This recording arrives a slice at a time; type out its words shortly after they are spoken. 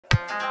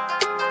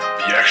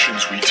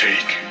actions we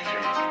take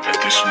at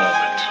this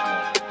moment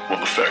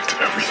will affect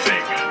everything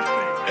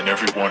and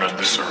everyone on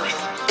this earth,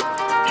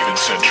 even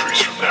centuries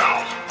from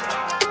now.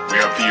 We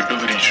have the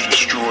ability to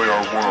destroy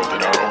our world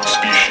and our own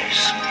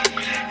species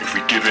if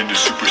we give in to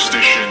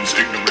superstitions,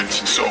 ignorance,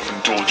 and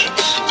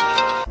self-indulgence.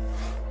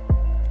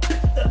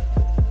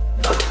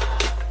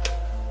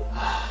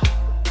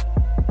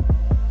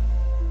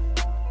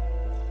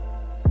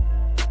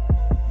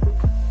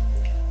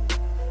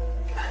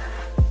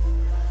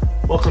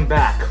 Welcome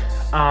back.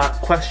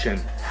 Question.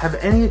 Have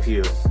any of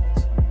you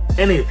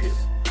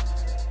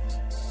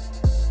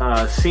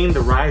seen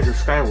The Rise of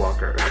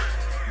Skywalker?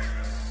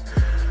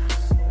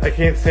 I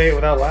can't say it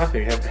without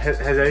laughing. Has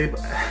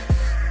anybody?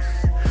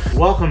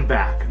 Welcome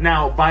back.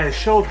 Now, by a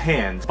show of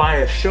hands,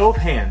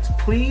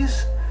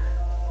 please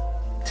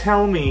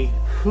tell me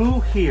who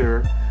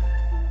here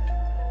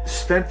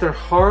spent their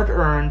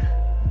hard-earned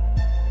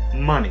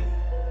money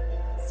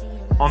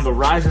on The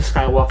Rise of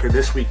Skywalker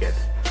this weekend.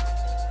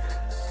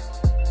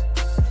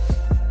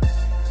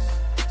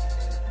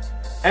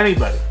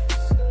 Anybody?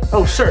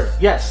 Oh, sir,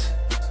 yes.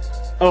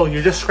 Oh,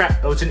 you're just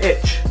oh, it's an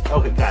itch.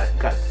 Okay, got it.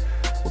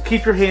 Well,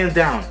 keep your hand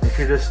down if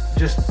you're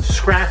just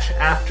scratch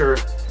after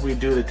we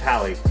do the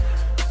tally.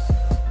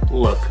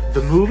 Look,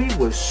 the movie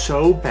was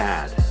so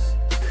bad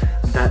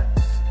that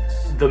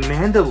the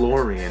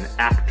Mandalorian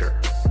actor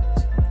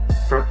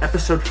from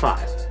episode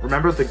 5,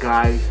 remember the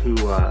guy who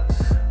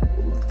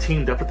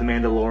teamed up with the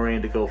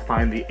Mandalorian to go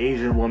find the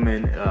Asian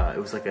woman? It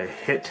was like a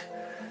hit,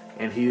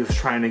 and he was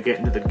trying to get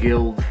into the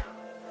guild.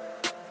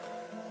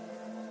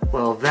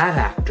 Well, that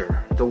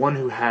actor, the one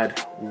who had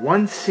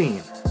one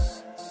scene,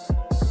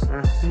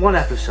 one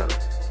episode,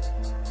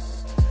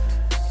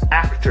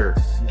 actor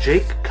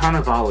Jake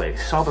Cannavale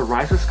saw The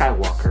Rise of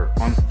Skywalker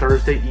on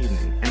Thursday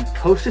evening and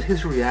posted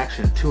his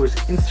reaction to his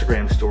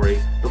Instagram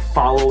story the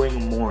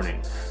following morning.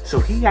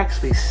 So he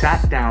actually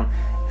sat down,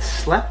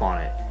 slept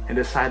on it, and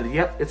decided,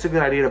 yep, it's a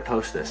good idea to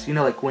post this. You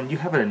know, like when you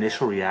have an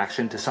initial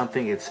reaction to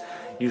something, it's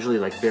usually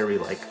like very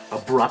like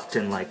abrupt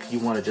and like you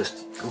want to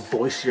just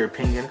voice your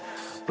opinion.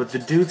 But the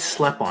dude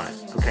slept on it.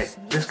 Okay,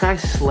 this guy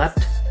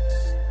slept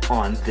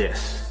on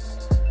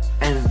this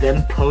and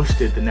then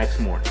posted the next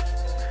morning.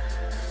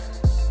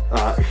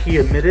 He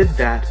admitted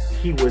that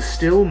he was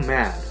still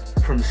mad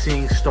from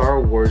seeing the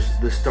Star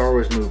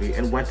Wars movie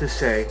and went to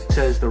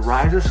says The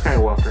Rise of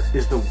Skywalker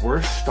is the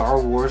worst Star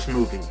Wars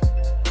movie,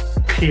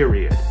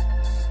 period.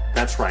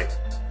 That's right.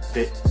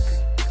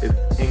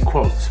 In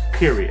quotes,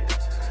 period.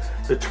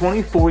 The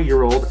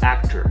 24-year-old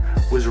actor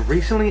was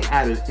recently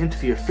added into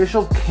the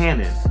official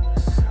canon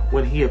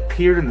when he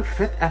appeared in the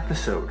 5th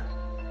episode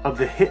of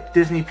the hit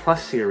Disney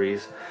Plus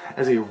series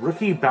as a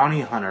rookie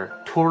bounty hunter,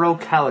 Toro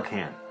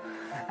Calican.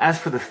 As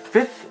for the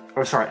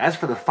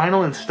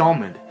final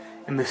installment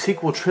in the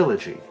sequel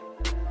trilogy,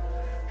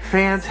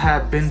 fans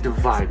have been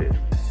divided,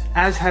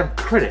 as have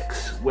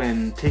critics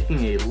when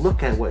taking a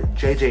look at what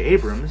J.J.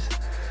 Abrams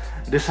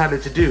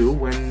decided to do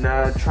when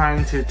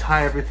trying to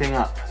tie everything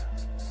up.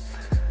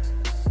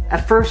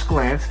 At first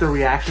glance, the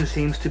reaction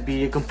seems to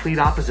be a complete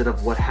opposite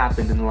of what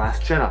happened in The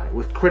Last Jedi,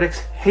 with critics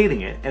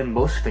hating it and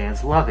most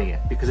fans loving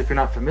it. Because if you're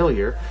not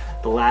familiar,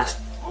 The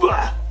Last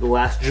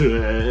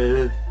Jedi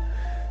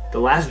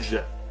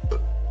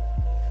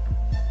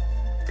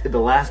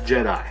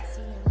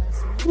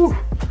Whew.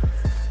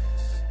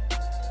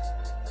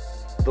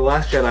 The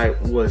Last Jedi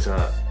was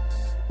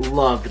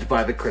loved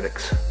by the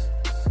critics.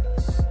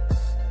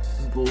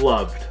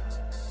 Loved.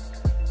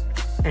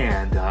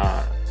 And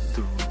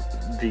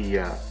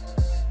the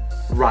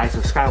Rise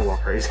of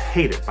Skywalker is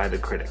hated by the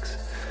critics.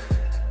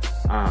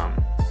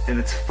 And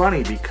it's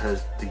funny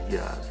because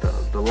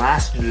the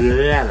Last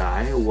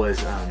Jedi was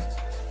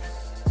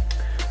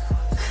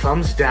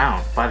thumbs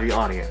down by the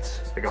audience,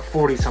 like a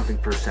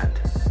 40-something%.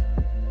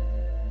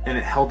 And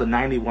it held a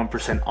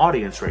 91%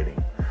 audience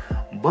rating.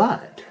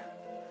 But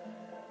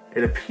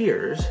it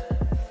appears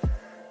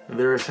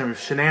there are some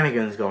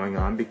shenanigans going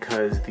on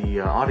because the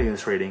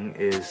audience rating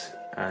is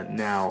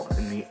now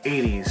in the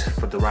 80s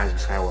for The Rise of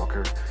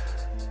Skywalker,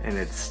 and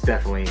it's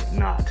definitely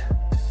not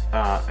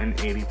an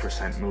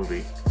 80%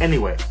 movie.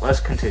 Anyway, let's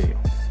continue.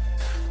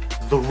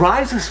 The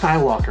Rise of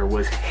Skywalker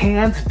was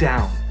hands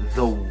down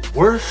the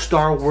worst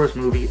Star Wars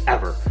movie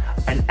ever.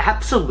 An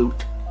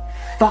absolute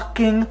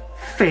fucking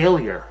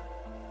failure.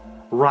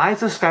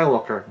 Rise of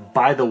Skywalker,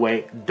 by the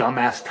way,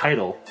 dumbass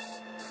title,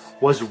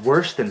 was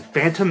worse than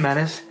Phantom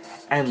Menace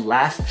and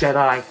Last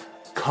Jedi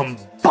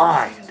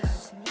combined.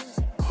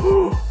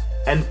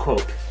 End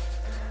quote.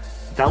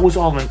 That was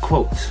all in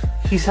quotes.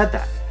 He said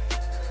that.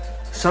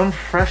 Some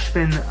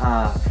freshman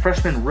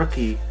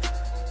rookie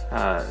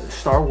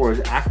Star Wars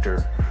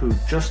actor who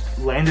just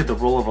landed the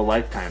role of a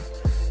lifetime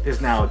is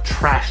now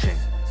trashing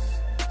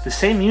the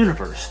same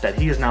universe that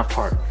he is now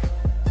part of.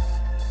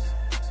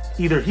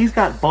 Either he's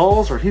got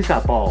balls or he's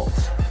got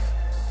balls.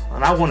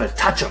 And I want to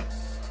touch him.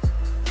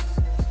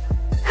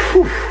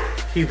 Whew.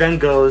 He then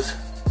goes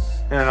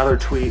in another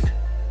tweet,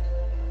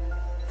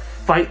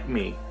 "Fight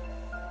me."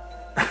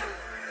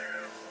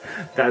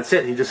 That's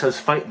it. He just says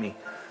 "fight me."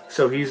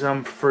 So he's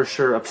for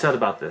sure upset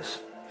about this.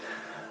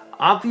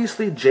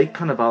 Obviously, Jake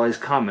Cannavale's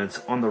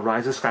comments on the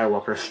Rise of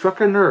Skywalker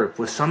struck a nerve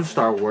with some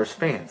Star Wars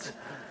fans.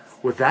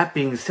 With that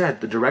being said,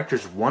 the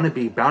director's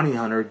wannabe bounty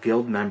hunter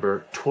guild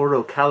member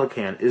Toro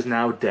Calican is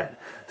now dead,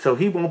 so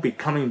he won't be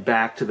coming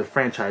back to the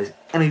franchise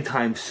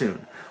anytime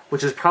soon,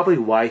 which is probably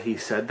why he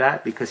said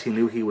that, because he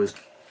knew he was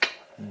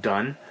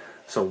done.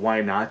 So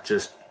why not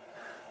just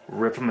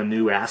rip him a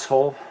new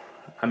asshole?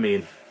 I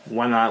mean,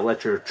 why not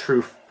let your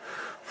true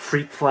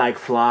freak flag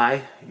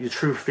fly, your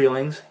true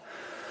feelings?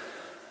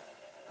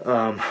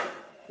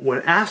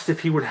 When asked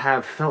if he would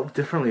have felt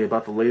differently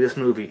about the latest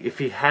movie if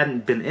he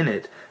hadn't been in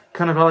it,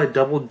 Cannavale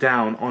doubled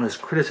down on his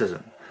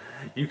criticism.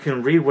 You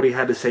can read what he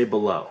had to say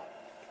below.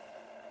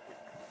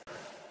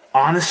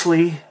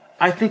 Honestly,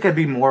 I think I'd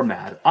be more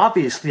mad.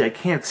 Obviously, I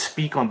can't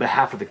speak on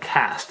behalf of the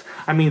cast.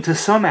 I mean, to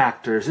some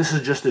actors, this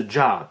is just a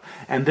job,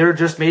 and they're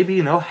just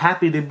maybe,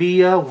 happy to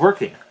be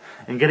working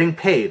and getting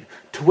paid,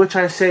 to which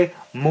I say,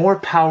 more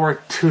power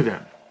to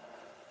them.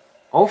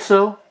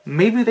 Also,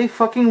 maybe they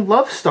fucking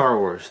love Star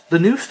Wars, the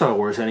new Star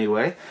Wars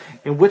anyway,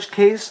 in which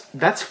case,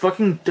 that's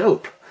fucking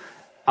dope.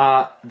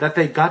 That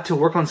they got to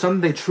work on something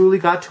they truly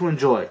got to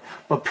enjoy.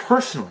 But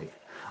personally,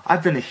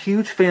 I've been a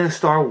huge fan of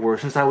Star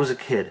Wars since I was a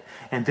kid,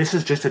 and this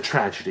is just a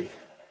tragedy.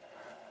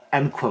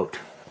 End quote.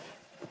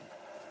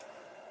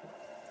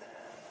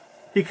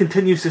 He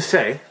continues to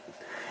say,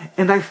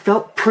 and I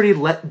felt pretty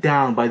let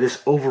down by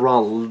this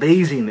overall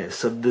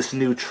laziness of this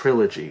new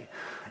trilogy,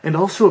 and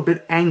also a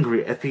bit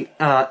angry at the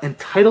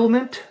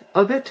entitlement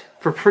of it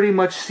for pretty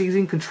much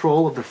seizing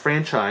control of the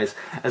franchise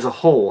as a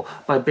whole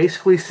by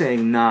basically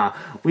saying, nah,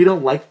 we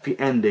don't like the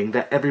ending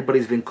that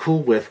everybody's been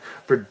cool with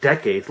for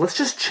decades. Let's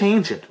just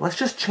change it. Let's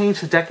just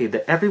change the decade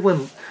that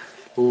everyone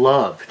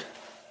loved.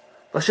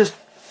 Let's just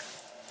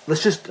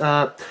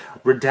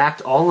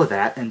redact all of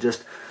that and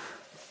just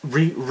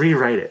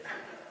rewrite it.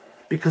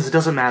 Because it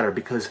doesn't matter,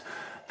 because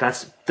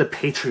that's the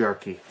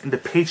patriarchy. And the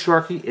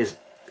patriarchy is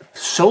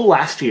so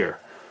last year.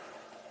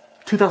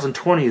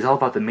 2020 is all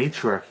about the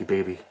matriarchy,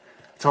 baby.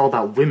 It's all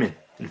about women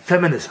and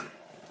feminism.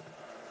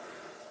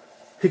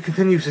 He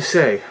continues to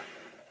say,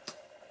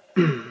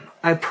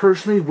 I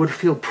personally would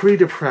feel pretty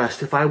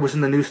depressed if I was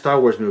in the new Star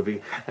Wars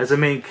movie, as a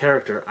main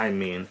character, I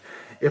mean.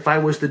 If I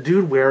was the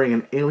dude wearing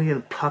an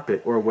alien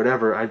puppet or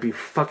whatever, I'd be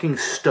fucking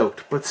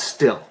stoked, but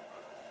still.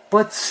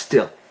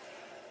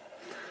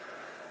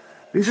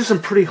 These are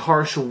some pretty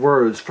harsh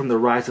words from the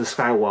Rise of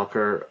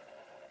Skywalker,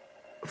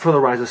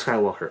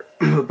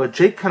 but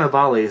Jake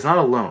Cannavale is not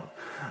alone.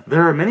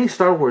 There are many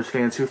Star Wars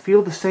fans who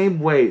feel the same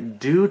way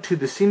due to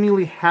the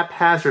seemingly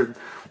haphazard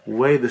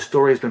way the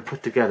story has been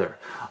put together.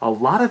 A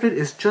lot of it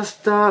is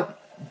just,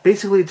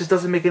 basically it just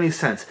doesn't make any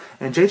sense,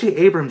 and J.J.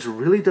 Abrams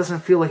really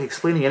doesn't feel like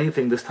explaining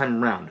anything this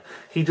time around.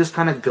 He just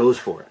kind of goes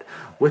for it,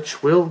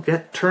 which will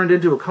get turned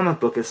into a comic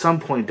book at some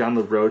point down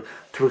the road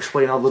to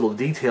explain all the little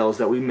details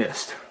that we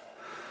missed.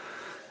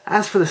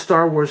 As for the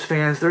Star Wars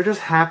fans, they're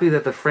just happy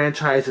that the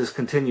franchise is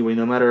continuing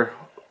no matter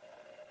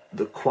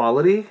the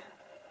quality.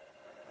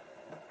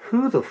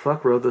 Who the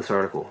fuck wrote this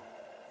article?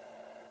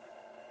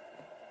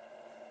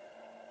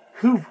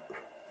 Who?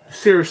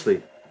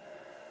 Seriously.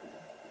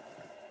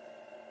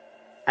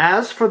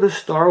 As for the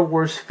Star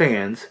Wars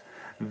fans,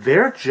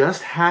 they're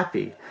just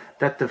happy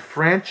that the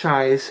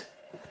franchise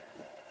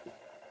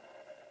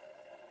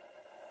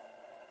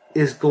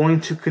is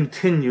going to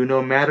continue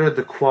no matter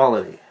the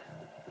quality.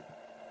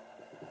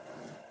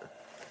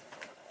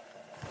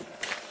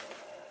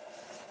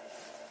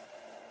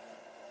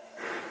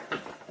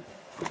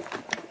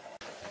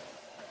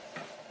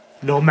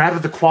 No matter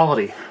the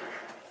quality.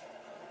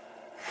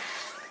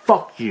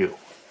 Fuck you.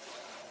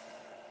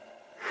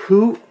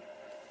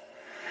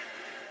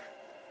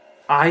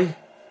 I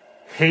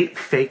hate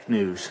fake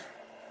news.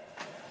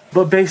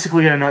 But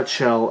basically, in a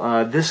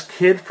nutshell, this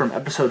kid from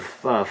episode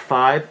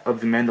 5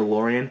 of The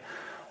Mandalorian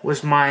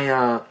was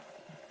my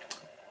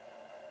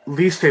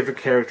least favorite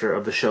character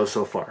of the show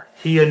so far.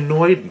 He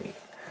annoyed me.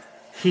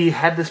 He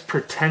had this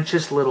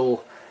pretentious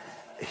little...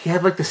 He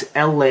had like this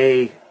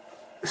LA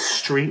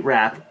street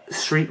rat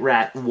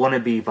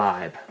wannabe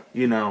vibe,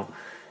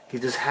 He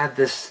just had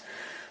this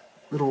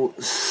little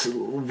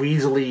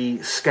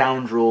weaselly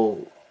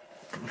scoundrel.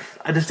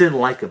 I just didn't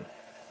like him.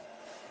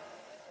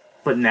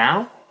 But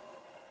now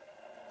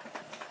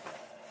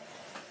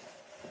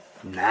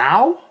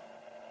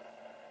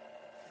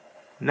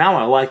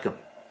I like him.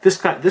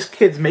 This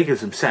kid's making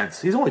some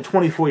sense. He's only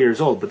 24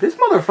 years old, but this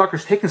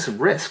motherfucker's taking some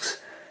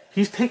risks.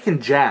 He's taking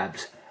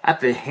jabs at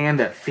the hand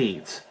that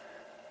feeds.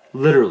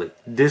 Literally,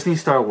 Disney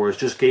Star Wars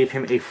just gave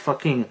him a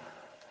fucking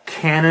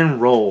canon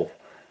role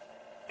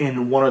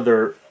in one of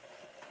their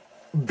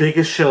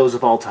biggest shows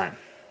of all time.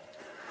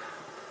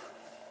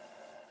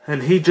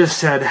 And he just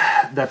said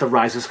that the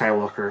Rise of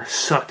Skywalker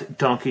sucked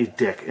donkey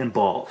dick and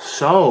balls.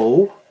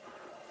 So,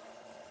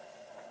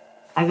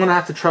 I'm gonna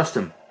have to trust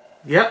him.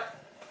 Yep.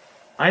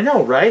 I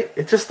know, right?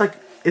 It's just like,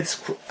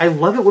 I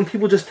love it when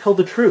people just tell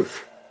the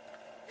truth.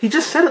 He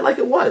just said it like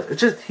it was.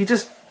 He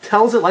just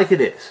tells it like it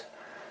is.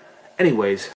 Anyways,